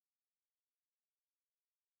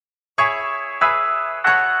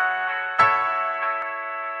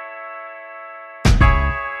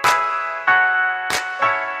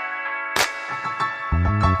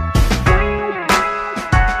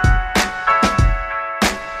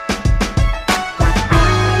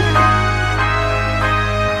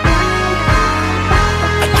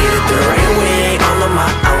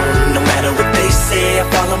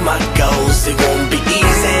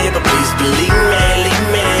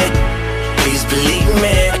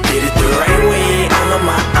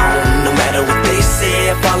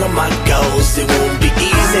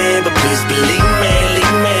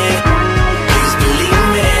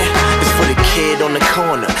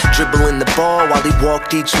fall while he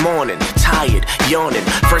walked each morning, tired, yawning.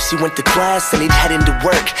 First he went to class and he'd head into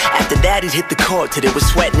work. After that he'd hit the court till there was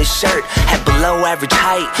sweat in his shirt. Had below average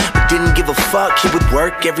height, but didn't give a fuck. He would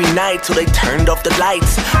work every night till they turned off the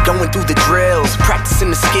lights. Going through the drills, practicing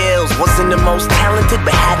the skills. Wasn't the most talented,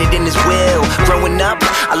 but had it in his will. Growing up,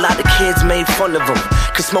 a lot of kids made fun of him,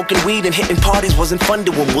 cause smoking weed and hitting parties wasn't fun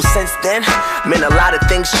to him. Well, since then, man, a lot of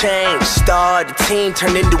things changed. Star, the team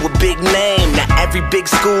turned into a big name. Now every big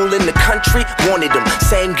school in the country wanted him.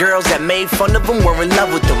 Same girls that made fun of him were in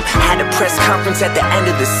love with him. Had a press conference at the end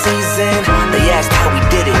of the season. They asked how he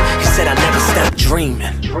did it. He said, I never stopped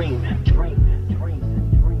dreaming.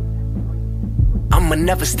 I'ma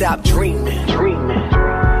never stop dreaming.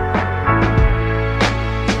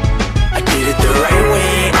 I did it the right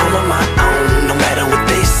way, all on my own. No matter what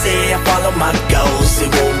they say, I follow my goals.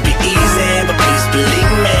 It won't be easy, but please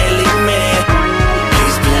believe me, leave me.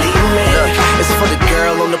 Please believe me. Look, it's for the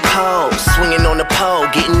girl on the pole, swinging on the pole,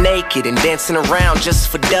 getting naked and dancing around just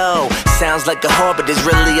for dough. Sounds like a whore, but there's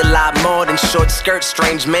really a lot more than short skirts,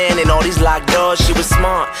 strange man, and all these locked doors. She was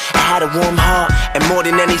smart, and had a warm heart, and more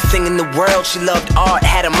than anything in the world, she loved art.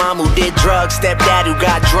 Had a mom who did drugs, stepdad who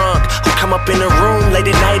got drunk, who'd come up in her room late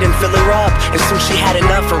at night and fill her up. And soon she had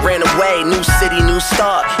enough and ran away. New city, new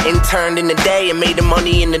start. Interned in the day and made the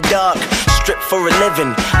money in the dark. Stripped for a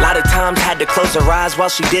living. A lot of times had to close her eyes while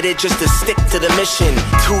she did it just to stick to the mission.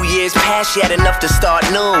 2 years passed, she had enough to start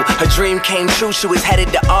new. Her dream came true, she was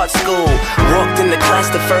headed to art school. Walked into class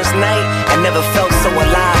the first night and never felt so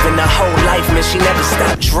alive in her whole life. Man, she never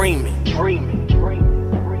stopped dreaming.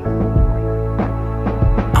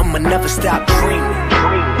 I'ma never stop dreaming.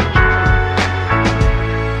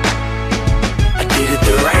 I did it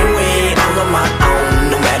the right way, all on my own.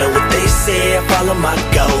 No matter what they say, I follow my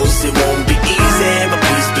goals. It won't be easy, but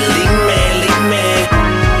please believe me, leave me.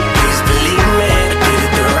 Please believe me. I did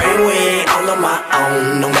it the right way, all on my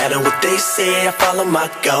own. No matter what they say, I follow my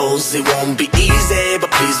goals. It won't be easy,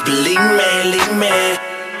 but please believe me, leave me.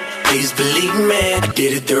 Please believe me, I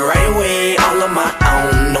did it the right way, all on my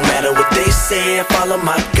own. No matter what they say, I follow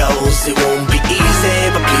my goals. It won't be easy,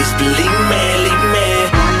 but please believe me, leave me.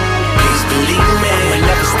 Please believe me, I'll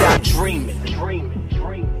never stop dreaming.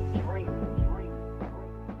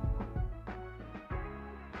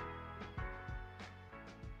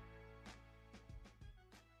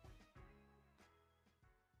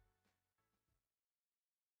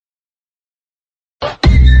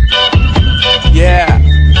 Yeah.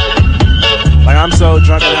 Like, I'm so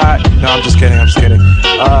drunk and hot. No, I'm just kidding,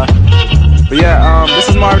 but yeah, this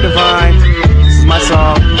is Marv Divine. This is my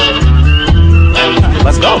song. And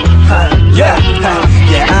let's go. Yeah,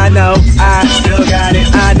 yeah, I know, I still got it.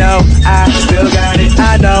 I know, I still got it.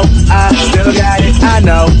 I know, I still got it. I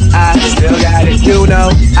know, I still got it. You know,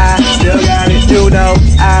 I still got it. You know,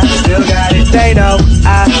 I still got it. They know,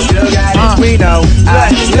 I still got it. We know, I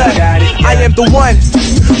still got it. I am the one.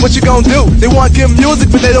 What you gon' do? They want good music,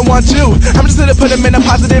 but they don't want you. I'm just here to put them in a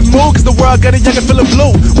positive mood, cause the world got a young and feeling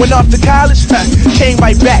blue. Went off to college, came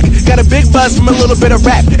right back. Got a big buzz from a little bit of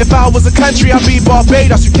rap. If I was a country, I'd be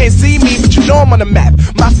Barbados. You can't see me, but you know I'm on the map.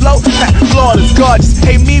 My flow, flawless, gorgeous.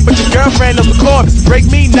 Hate me, but your girlfriend knows the chorus. Break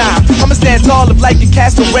me, nah. I'ma stand tall, look like a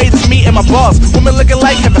castaway. That's me and my boss. Women looking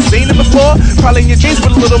like, have I seen it before? Probably in your jeans, but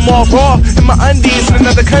a little more raw. In my undies, in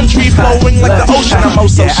another country, flowing like the ocean. I'm oh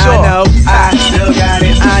so sure. I know, I still got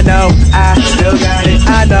it. I know, I still got it.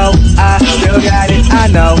 I know, I still got it. I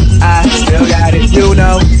know, I still got it. You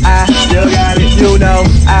know, I still got it. You know,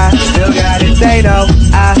 I still got it. They know,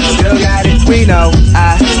 I still got it. We know,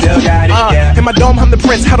 I still got it. Yeah. In my dome, I'm the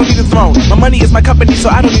prince. I don't need a throne. My money is my company, so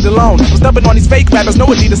I don't need a loan. I'm stubborn on these fake rappers, no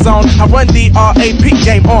Adidas on. I run DRAP,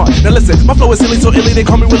 game on. Now listen, my flow is silly, so illy. They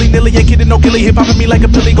call me willy nilly. Ain't kidding, no gilly. Hip hopping me like a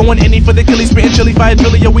pilly, going any for the killy, spitting chili, fire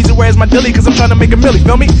drilly. Yo, Weezy, where's my dilly? Cause I'm trying to make a milli.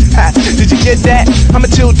 Feel me? Ha, did you get that? I'm a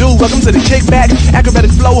chill dude. Welcome to the kickback.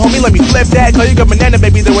 Acrobatic flow, homie, let me flip that. Call you good banana,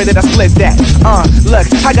 baby, the way that I split that. Look,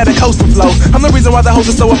 I got a coaster flow. I'm the reason why the hoes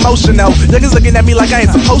are so emotional. Niggas looking at me like I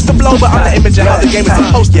ain't supposed to blow, but I'm the image of how the game is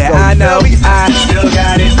supposed to go. Yeah, I know, I still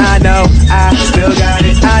got it. I know, I still got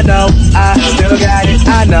it. I know, I still got it.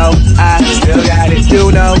 I know, I still got it.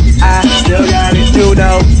 You know, I still got it. You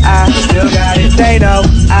know, I still got it. They know,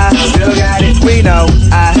 I still got it. We know,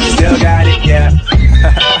 I still got it. Yeah.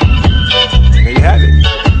 There you have it.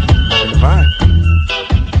 Divine.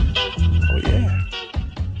 Oh yeah.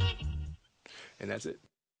 And that's it.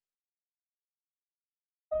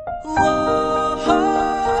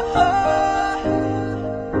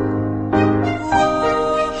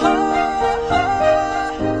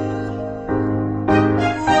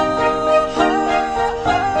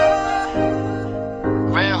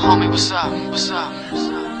 Real homie, what's up? What's up?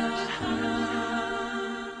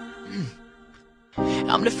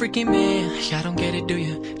 I'm the freaking man, y'all don't get it, do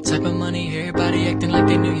ya? Type of money, everybody acting like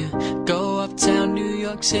they knew ya. Go uptown, New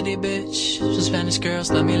York City, bitch. Some Spanish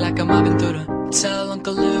girls love me like I'm Aventura. Tell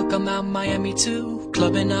Uncle Luke I'm out Miami too.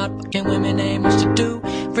 Clubbing out, fucking women, ain't much to do.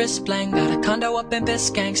 Wrist blank, got a condo up in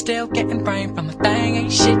Biscayne. Still getting brain from a thing,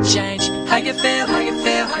 ain't shit changed. How you feel, how you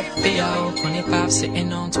feel, how you feel? 25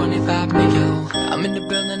 sitting on 25 million. I'm in the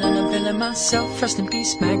building and I'm feeling myself. Rest in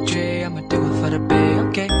peace, Mac Dre, I'ma do it for the bay,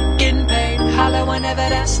 okay? Getting paid, holla whenever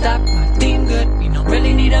that stop. My team good, we don't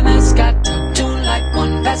really need a mascot. Tune like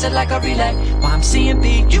one, pass it like a relay.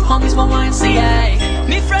 YMCMB, you homies want YMCA.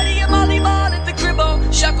 Me, Freddie, and Molly Ball at the cribbo.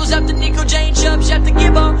 Shackles after Nico, Jane, Chubb, shot the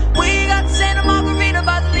Gibbo. We got Santa Margarita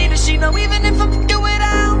by the leader. She know even if I'm do it,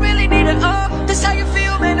 I don't really need it. Oh, that's how you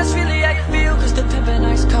feel, man, that's really how you feel. Cause the pimpin'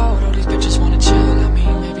 ice cold, all these bitches wanna chill. I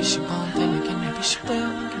mean, maybe she won't, then again, maybe she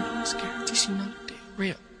will. I'm scared, she know that they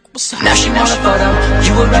real. Now she want a photo,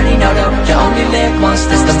 you already know though. You only live once,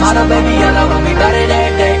 that's the motto, baby, yellow. And we bout it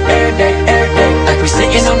every day, every day, every day. Like we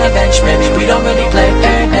sitting on the bench, baby, we don't really play.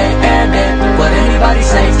 Every day, every day. What anybody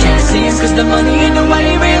say, can't see him cause the money in the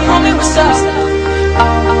way. Real homie, what's up?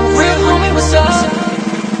 Real homie, what's up?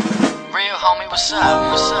 Real homie, what's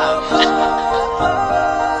up? What's up?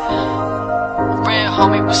 Real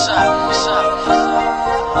homie, what's up? What's up?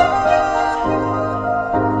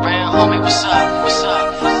 Real homie, what's up? What's up?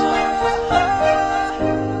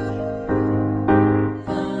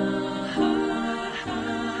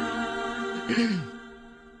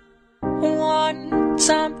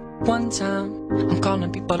 One time, I'm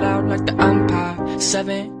calling people out like the umpire.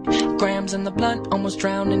 7 grams in the blunt, almost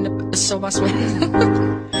drowned in the so I swear.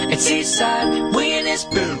 It's Eastside, we in this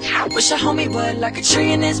booth. Wish a homie would like a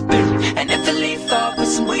tree in this booth. And if the leaf fall, put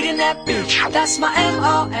some weed in that booth. That's my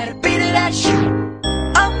M.O. at a beat of that shit.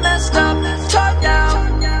 I'm messed up, torn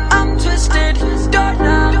down. I'm twisted, dark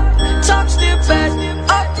now. Talk stupid,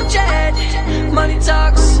 up with your head. Money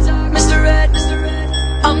talks, Mr. Red.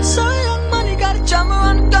 I'm so young, money got a drummer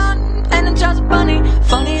on the gun. And them jobs are funny.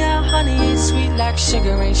 Funny how honey is sweet like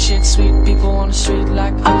sugar. Ain't shit sweet people on the street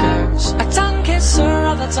like hookers. A tongue kisser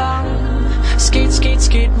all the tongue. Skeet, skeet,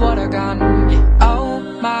 skeet, water gun. Oh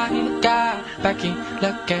my God, Becky,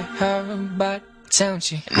 look at her butt. Don't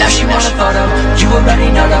she? Now she want a photo, you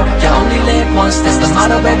already know though. You only live once, that's the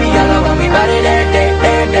motto, baby, yellow. And we bout it every day,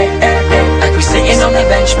 every day, every day. Like we sitting on the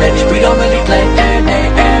bench, baby, we don't really play. Every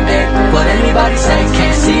day, every day. What anybody say,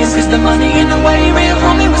 can't see him cause the money in the way. Real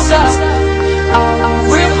homie, what's up?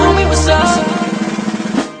 Real homie, what's up?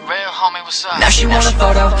 Real homie, what's up? Now she want a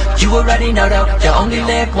photo, you already know though. You only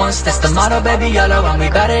live once, that's the motto, baby, yellow. And we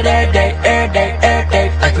bout it every day, every day, every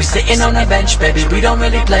day. Like we sitting on the bench, baby, we don't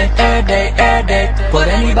really play. Every day, every day. What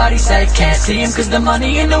anybody say, can't see him cause the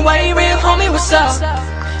money in the way. Real homie, what's up?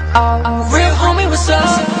 Real homie, what's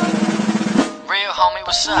up? Real homie,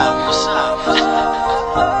 what's up? What's up?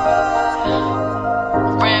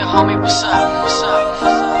 Real homie, what's up? What's up?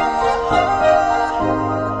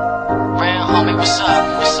 Real homie, what's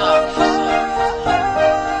up? What's up?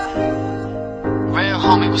 Real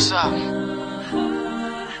homie, what's up?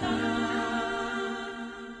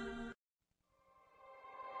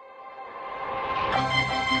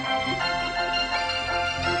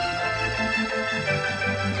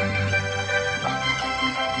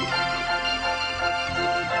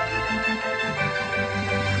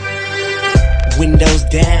 Windows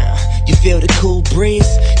down, you feel the cool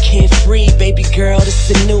breeze. Carefree, baby girl, this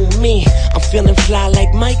a new me. I'm feeling fly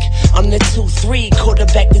like Mike, I'm the 2-3.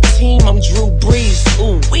 Quarterback the team, I'm Drew Brees.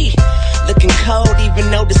 Ooh wee, looking cold even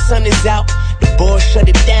though the sun is out. The boys shut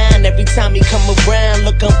it down every time he come around.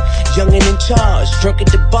 Look, I'm young and in charge, drunk at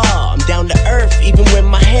the bar. I'm down to earth even when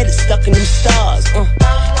my head is stuck in them stars.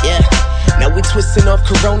 Yeah. Now we twisting off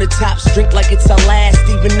Corona tops, drink like it's our last,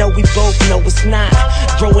 even though we both know it's not.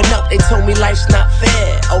 Growing up, they told me life's not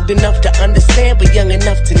fair. Old enough to understand, but young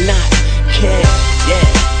enough to not care. Yeah.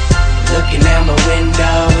 Looking out my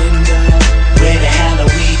window, where the hell are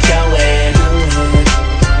we going?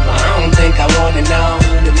 Well, I don't think I wanna know.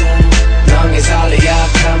 Long as all of y'all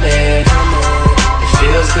coming, it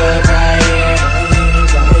feels good right here.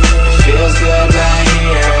 It feels good right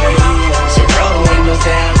here. So roll the windows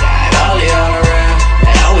down. All y'all around,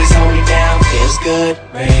 that always hold me down, feels good,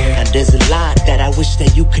 man. Now there's a lot that I wish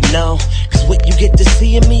that you could know, cause what you get to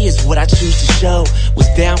see in me is what I choose to show. Was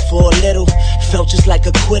down for a little, felt just like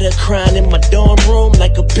a quitter, crying in my dorm room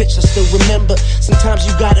like a bitch I still remember. Sometimes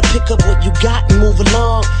you gotta pick up what you got and move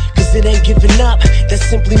along, cause cause it ain't giving up, that's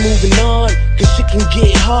simply moving on. Cause shit can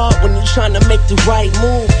get hard when you're trying to make the right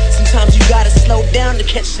move. Sometimes you gotta slow down to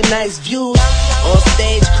catch the nice views. On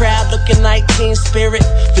stage, crowd looking like Teen Spirit.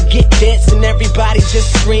 Forget dancing, everybody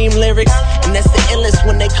just scream lyrics. And that's the illest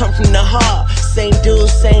when they come from the heart. Same dude,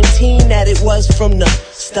 same team that it was from the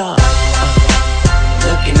start.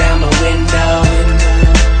 Looking out my window,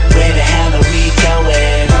 where the hell are we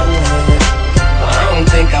going? Well, I don't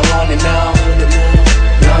think I wanna know,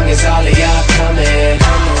 long as all of y'all coming.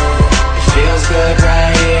 It feels good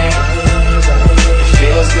right here, it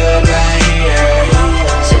feels good right here.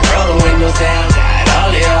 So roll the windows down, got all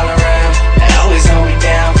of y'all around, that always hold me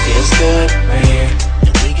down. Feels good right here.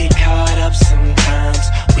 And we get caught up sometimes,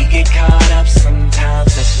 we get caught up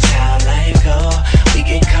sometimes, that's just how life go. We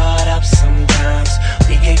get caught up sometimes,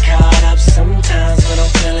 we get caught up sometimes, but I'm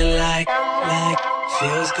feeling like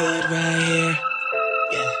feels good right here.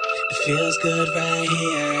 Yeah, it feels good right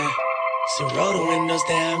here. So roll the windows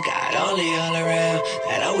down, got all of y'all around,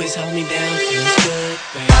 that always hold me down. Feels good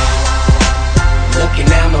right here. Looking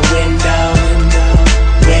out my window,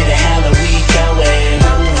 where the hell are we going?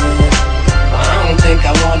 Well, I don't think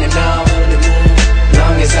I wanna know,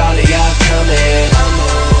 long as all of y'all coming.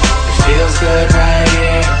 It feels good right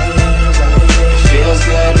here, it feels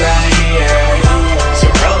good right here. So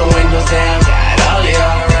roll the windows down, got all of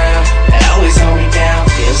y'all around, that always hold me down.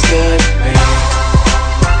 Feels good right here.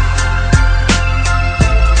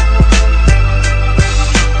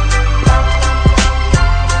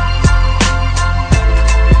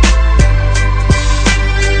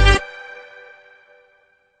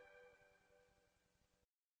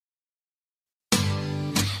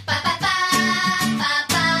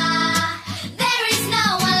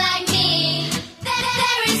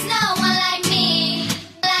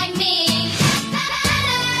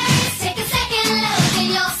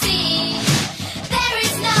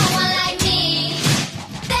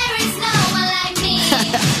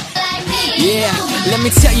 Let me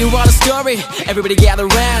tell you all the story, everybody gather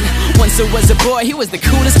round. Once there was a boy, he was the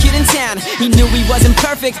coolest kid in town. He knew he wasn't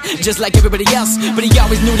perfect, just like everybody else, but he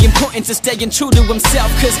always knew the importance of staying true to himself.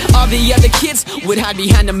 Cause all the other kids would hide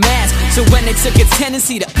behind a mask. So when they took attendance,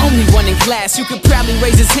 he the only one in class who could proudly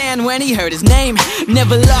raise his hand when he heard his name.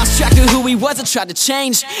 Never lost track of who he was or tried to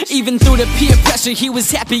change. Even through the peer pressure, he was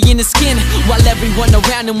happy in his skin, while everyone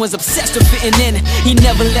around him was obsessed with fitting in. He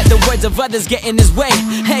never let the words of others get in his way.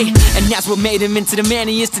 Hey, and that's what made him into the man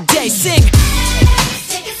he is today. Sing! Take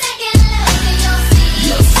a second look and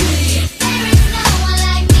you'll see. There is no one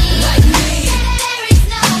like me. Like me. There is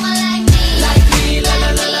no one like me. Like me, la la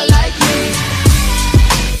la la, like me.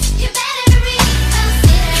 You better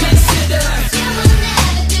reconsider. You will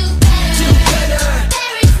never do better.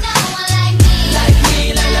 There is no one like me. Like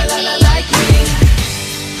me, la la la la, like me.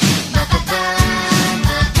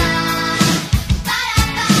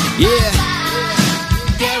 Yeah.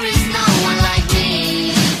 There is no one like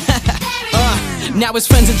me. Now his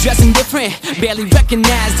friends are dressing different, barely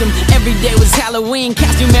recognized him. Every day was Halloween,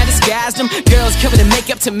 costume that disguised him. Girls covered in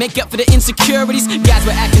makeup to make up for the insecurities. Guys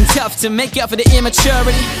were acting tough to make up for the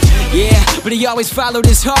immaturity. Yeah, but he always followed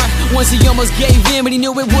his heart. Once he almost gave in, but he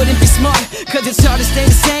knew it wouldn't be smart. Cause it's hard to stay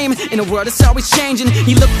the same in a world that's always changing.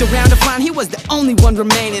 He looked around to find he was the only one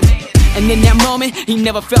remaining. And in that moment, he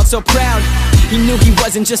never felt so proud. He knew he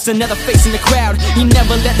wasn't just another face in the crowd. He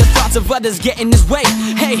never let the thoughts of others get in his way.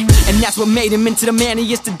 Hey, and that's what made him into the man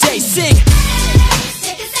he is today. Sing!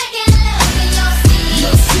 Take a second look and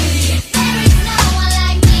you'll see. There is no one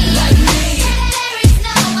like me. Like me. There is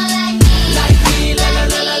no one like me. Like me, la la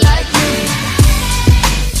la la, like me.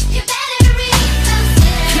 You better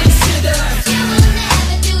reconsider. You will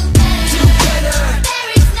never do better. There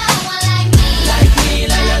is no one like me. Like me,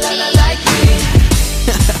 la la la la, like me.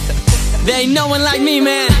 There ain't no one like me,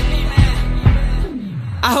 man.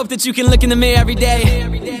 I hope that you can look in the mirror every day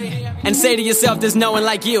and say to yourself, there's no one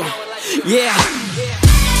like you. Yeah.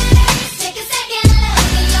 Take a second look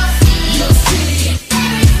and you'll see.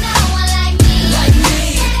 There is no one like me. Like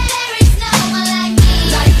me. There is no one like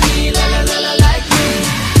me. Like me, la la la la, like me.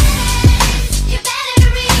 You better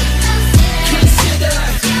reconsider.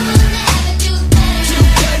 You will never do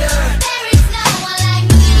better. There is no one like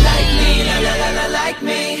me. Like me, la la la la, like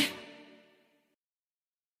me.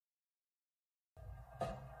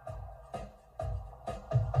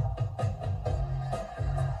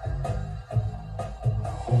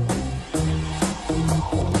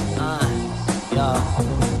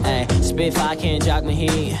 Hey, Spitfire can't jog my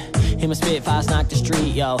heat. Hit my Spitfires knock the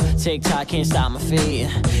street, yo. TikTok can't stop my feet.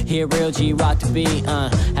 Here real G rock the beat.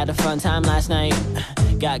 Had a fun time last night.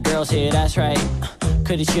 Got girls here, that's right.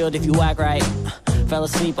 Could've chilled if you act right. Fell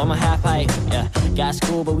asleep on my half pipe, yeah. Got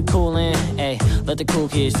school, but we coolin', ayy. Let the cool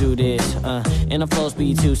kids do this, and the flows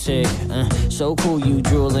be too sick, so cool you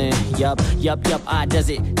droolin'. Yup, I does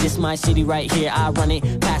it. This my city right here, I run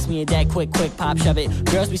it. Pass me a deck, quick, pop, shove it.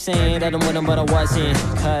 Girls be saying that I'm with them, but I wasn't.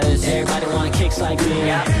 Cause everybody want kicks like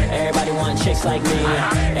me, everybody want chicks like me,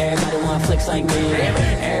 everybody want flicks like me,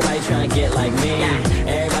 everybody tryna get like me.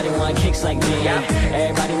 Everybody want kicks like me,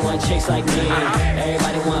 everybody want chicks like me,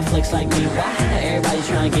 everybody want flicks like me. Everybody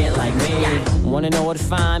tryna get like me. Wanna know where to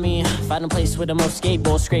find me? Find a place with the most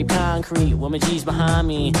skateboards, scrape concrete, with my G's behind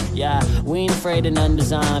me. Yeah, we ain't afraid of none of the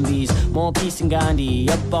zombies. More peace than Gandhi.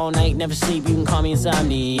 Up all night, never sleep, you can call me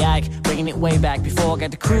insomniac. Bringing it way back before I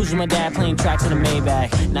got to cruise with my dad, playing tracks in the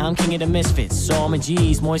Maybach. Now I'm king of the misfits, so all my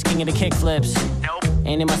G's. Moist king of the kickflips.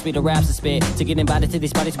 And it must be the raps I spit to get invited to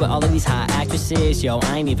these parties with all of these hot actresses. Yo,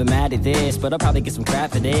 I ain't even mad at this, but I'll probably get some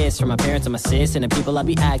crap for this from my parents and my sis and the people I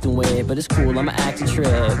be acting with. But it's cool, I'ma act a trip.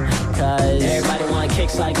 Cause everybody want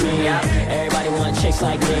kicks like me, everybody want chicks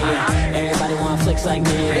like me, everybody want flicks like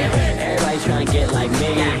me, everybody tryna get like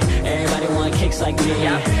me. Everybody want kicks like me,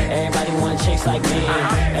 everybody want chicks like me,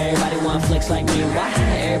 everybody want flicks like me. Why?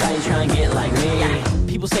 Everybody tryna get like me.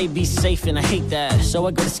 People say be safe and I hate that, so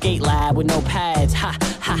I go to skate lab with no pads. Ha,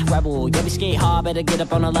 rebel, yeah we skate hard, better get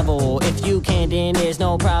up on a level. If you can, then there's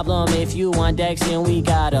no problem. If you want decks, then we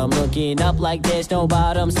got 'em. Looking up like there's no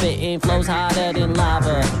bottom, spitting flows hotter than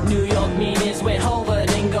lava. New York meanest with Hova,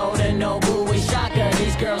 then go to Nobu with Shaka.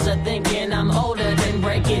 These girls are thinking I'm older, then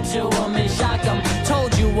break it to 'em and shock 'em.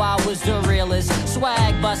 Told you I was the realest,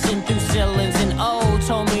 swag busting through ceilings, and oh,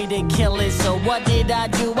 told me to kill it. So what did I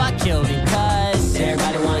do? I killed it. Cause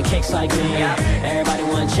everybody want kicks like me, everybody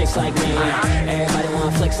want chicks like me, everybody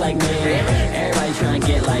want flicks like me, everybody tryna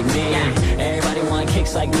get like me. Everybody want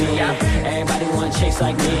kicks like me, everybody want chicks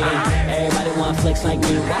like me, everybody want flicks like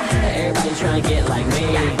me. Why? Everybody tryna get like me.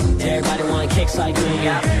 Everybody want kicks like me,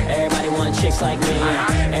 everybody want chicks like me,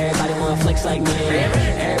 everybody want flicks like me,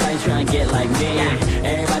 everybody tryna get like me.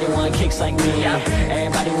 Everybody want kicks like me,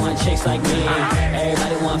 everybody want chicks like me,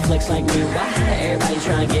 everybody want flicks like me. Why? Everybody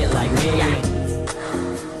tryna get like me.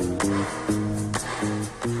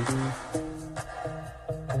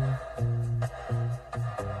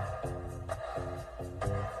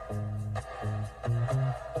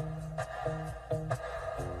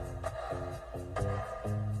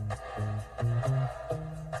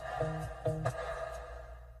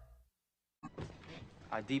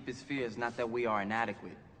 Our deepest fear is not that we are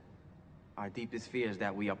inadequate. Our deepest fear is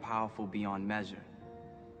that we are powerful beyond measure.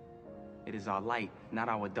 It is our light, not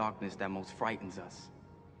our darkness, that most frightens us.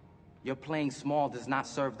 Your playing small does not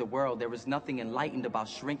serve the world. There is nothing enlightened about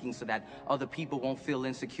shrinking so that other people won't feel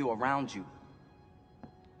insecure around you.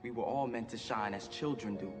 We were all meant to shine as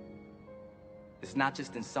children do. It's not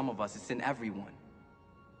just in some of us, it's in everyone.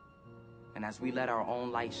 And as we let our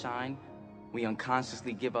own light shine, we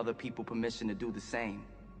unconsciously give other people permission to do the same.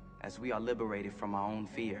 As we are liberated from our own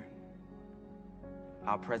fear,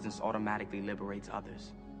 our presence automatically liberates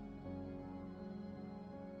others.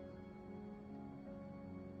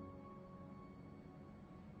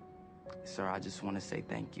 Sir, I just want to say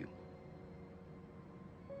thank you.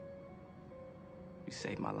 You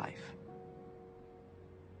saved my life.